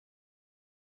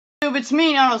It's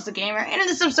me, Nanos the Gamer, and in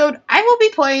this episode, I will be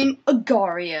playing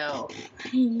Agario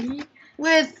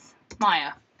with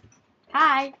Maya.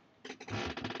 Hi.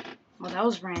 Well, that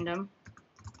was random.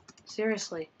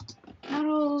 Seriously.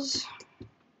 Nanos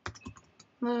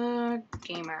the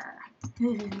Gamer.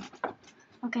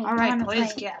 Okay. Alright,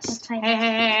 please guess. Let's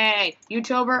Hey,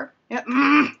 YouTuber. Yep.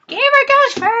 Gamer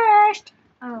goes first!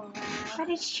 Oh, wow. But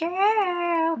it's true.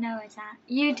 No, it's not.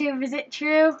 YouTube, is it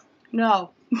true? No.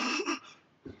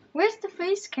 Where's the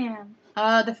face cam?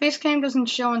 The face cam doesn't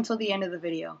show until the end of the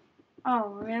video.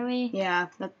 Oh, really? Yeah,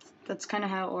 that's kind of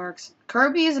how it works.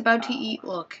 Kirby is about to eat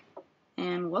Look,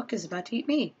 and Look is about to eat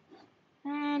me.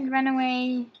 And run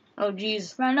away. Oh,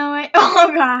 jeez. Run away.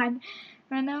 Oh, God.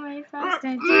 Run away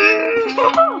faster.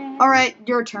 Alright,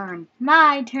 your turn.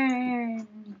 My turn.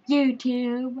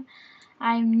 YouTube.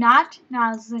 I'm not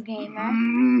Nanos the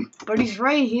Gamer. But he's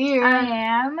right here. I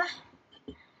am.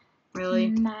 Really?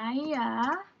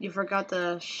 Maya You forgot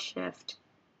the shift.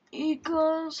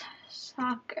 equals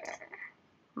soccer.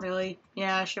 Really?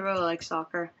 Yeah, she really likes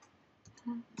soccer.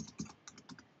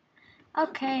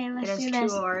 Okay, It let's has do 2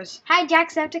 this. R's. Hi,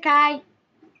 Jacksepticeye.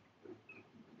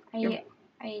 Are you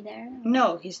there?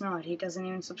 No, he's not. He doesn't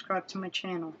even subscribe to my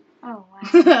channel. Oh, wow.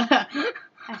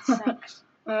 That sucks.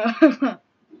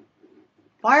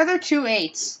 Why are there 2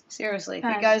 8s? Seriously, if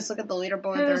you guys look at the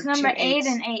leaderboard, there are 2 number 8s. 8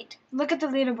 and 8. Look at the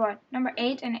leaderboard. Number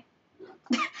 8 and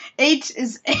 8. 8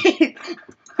 is 8.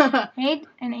 8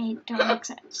 and 8 don't make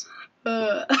sense.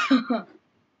 I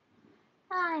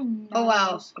know. Oh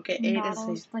wow. Okay, 8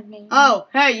 is 8. Game. Oh,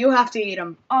 hey, you have to eat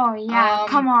them. Oh yeah,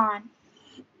 come on.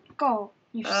 Go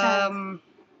yourself.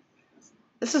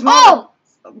 This is more. Oh!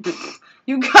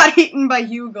 You got eaten by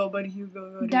Hugo, but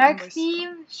Hugo got Dark eaten by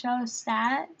theme show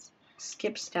stats.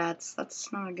 Skip stats.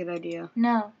 That's not a good idea.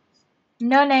 No.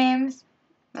 No names.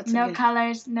 That's No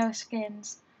colors. No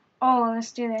skins. Oh,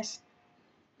 let's do this.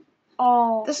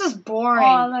 Oh. This is boring.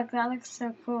 Oh, look, that looks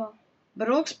so cool. But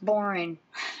it looks boring.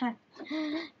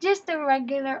 Just a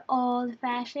regular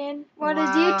old-fashioned. What does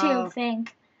Wow. YouTube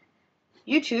think?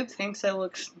 YouTube thinks it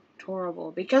looks horrible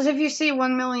because if you see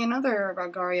 1 million other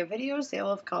Agario videos, they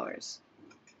all have colors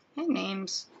and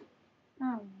names.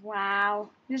 Oh, wow.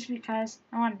 Just because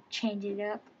I want to change it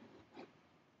up.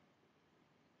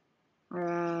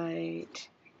 Right.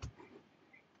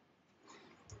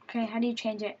 Okay, how do you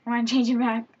change it? I want to change it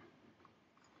back.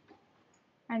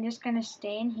 I'm just going to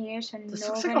stay in here so This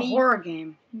looks like a horror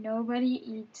game. Nobody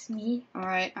eats me.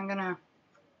 Alright, I'm gonna...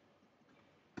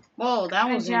 Whoa, that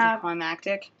was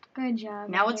anticlimactic. Good job.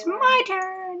 Now it's my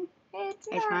turn. It's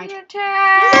my not your turn.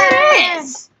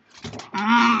 Yes, it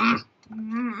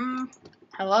is.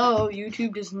 Hello,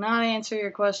 YouTube does not answer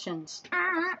your questions.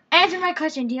 Answer my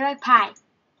question. Do you like pie?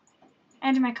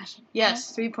 Answer my question.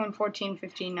 Yes,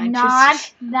 3.1415.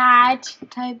 Not that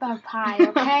type of pie,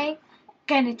 okay?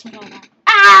 Get it together.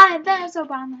 Ah, there's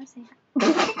Obama.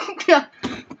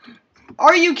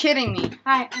 Are you kidding me?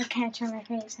 I can't show my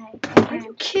face. Are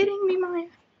you kidding me, Maya?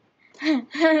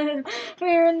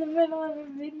 We're in the middle of a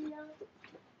video.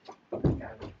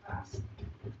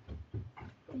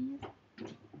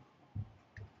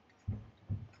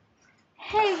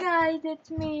 Hey guys, it's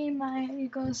me, Maya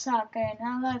Eagle Soccer.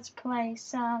 Now let's play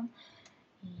some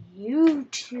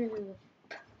YouTube.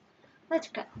 Let's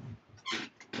go.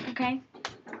 Okay.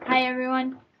 Hi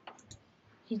everyone.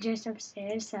 He's just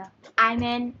upstairs, so I'm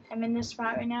in this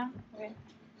spot right now. Okay.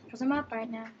 Cause I'm up right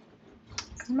now.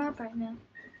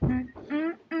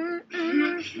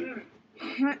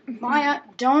 Maya,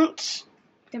 don't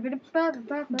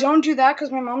do that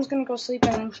because my mom's gonna go sleep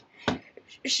and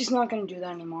she's not gonna do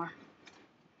that anymore.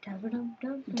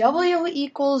 W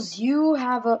equals you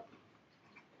have a.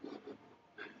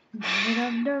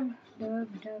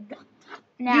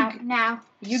 Now.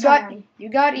 You Sorry.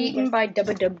 got eaten by dub.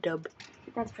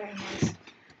 That's very nice.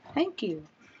 Thank you.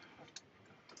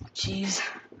 Jeez.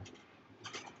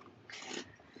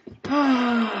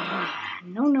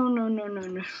 No.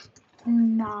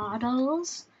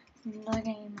 Noddles the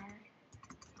Gamer.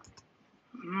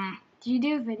 Do you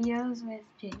do videos with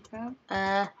Jacob?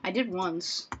 I did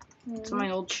once. Really? It's on my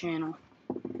old channel.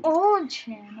 Old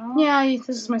channel? Yeah, this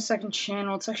is my 2nd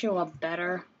channel. It's actually a lot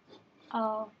better.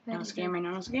 Oh, Nanos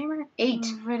Gamer. 8.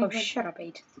 Really Oh, good. shut up,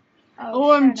 8. Oh,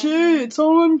 OMG, it's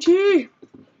OMG.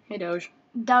 Hey, Doge.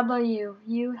 W,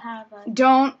 you have a...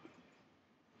 Don't.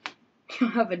 You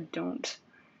have a don't.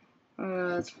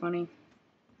 That's funny.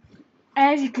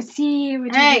 As you can see,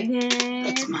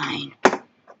 it's mine. I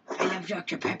love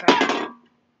Dr. Pepper.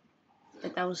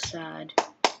 But that was sad.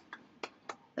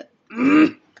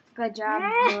 Good job,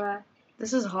 bruh.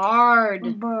 This is hard.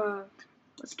 Bruh.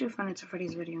 Let's do a Five Nights at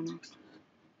Freddy's video next.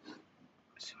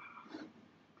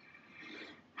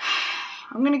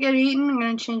 I'm gonna get eaten. I'm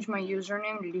gonna change my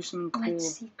username to do something cool.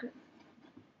 Let's secret.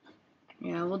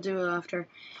 Yeah, we'll do it after.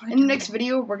 In the next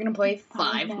video, we're gonna play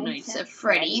Five Nights at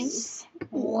Freddy's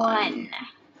 1.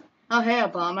 Oh, hey,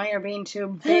 Obama, you're being too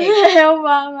big.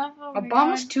 Obama. Oh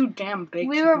Obama's too damn big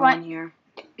We to were go one- in here.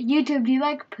 YouTube, do you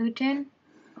like Putin?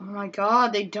 Oh my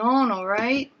god, they don't,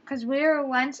 alright? Because we were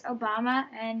once Obama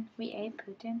and we ate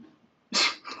Putin.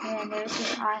 And it was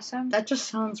just awesome. That just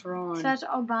sounds wrong. So that's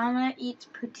Obama eats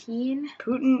poutine.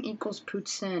 Putin equals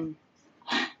Putin.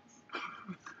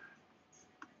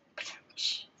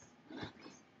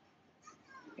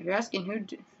 If you're asking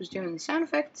who's doing the sound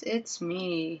effects, it's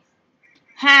me.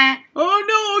 Ha! Oh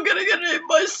no, I'm gonna get hit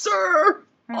by Sir!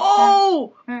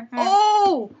 Oh!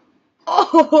 Oh!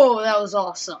 Oh, that was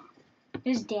awesome.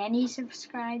 Does Danny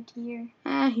subscribe to you?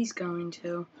 He's going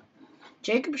to.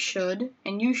 Jacob should,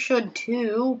 and you should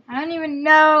too. I don't even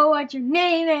know what your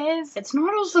name is. It's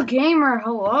Noddles the Gamer,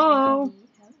 hello.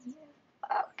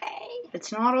 Okay.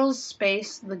 It's Noddles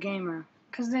space the Gamer.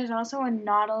 Because there's also a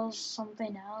Noddles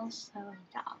something else, so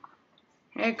yeah.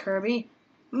 Hey, Kirby.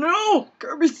 No!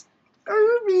 Kirby!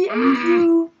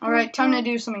 Alright, time to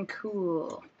do something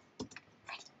cool.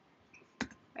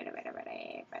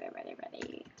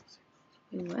 Ready.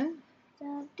 What?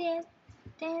 So dance.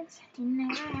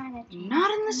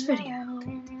 Not in this video.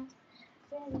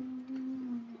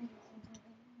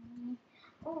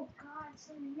 Oh God,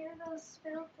 some noodles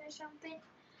spilled or something.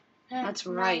 That's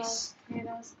rice.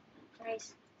 Noodles,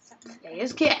 rice, something. Stay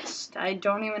as guest. I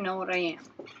don't even know what I am.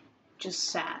 Just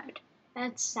sad.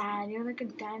 That's sad. You're like a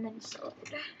diamond sword.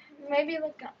 Maybe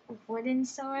like a wooden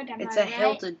sword. It's a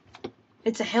hilted.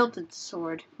 It's a hilted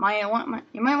sword. You might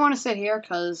want to sit here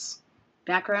because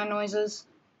background noises.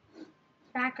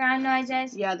 Background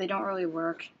noises. Yeah, they don't really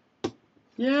work.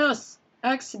 Yes.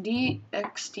 XD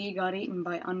got eaten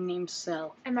by unnamed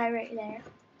cell. Am I right there?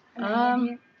 Am I in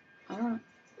here? I don't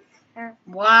know.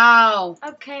 Wow.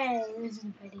 Okay, this is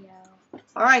a video.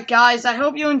 Alright guys, I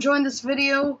hope you enjoyed this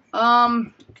video.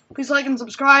 Please like and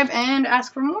subscribe and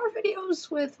ask for more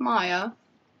videos with Maya.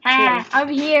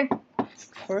 Over here.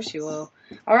 Of course you will.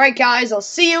 Alright guys, I'll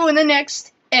see you in the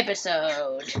next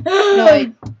episode. No,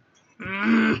 wait.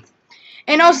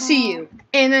 And I'll see you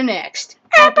in the next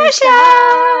episode.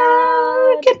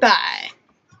 Goodbye.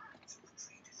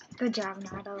 Good job,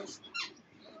 Noddles.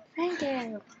 Thank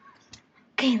you.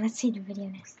 Okay, let's see the video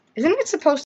now. Isn't it supposed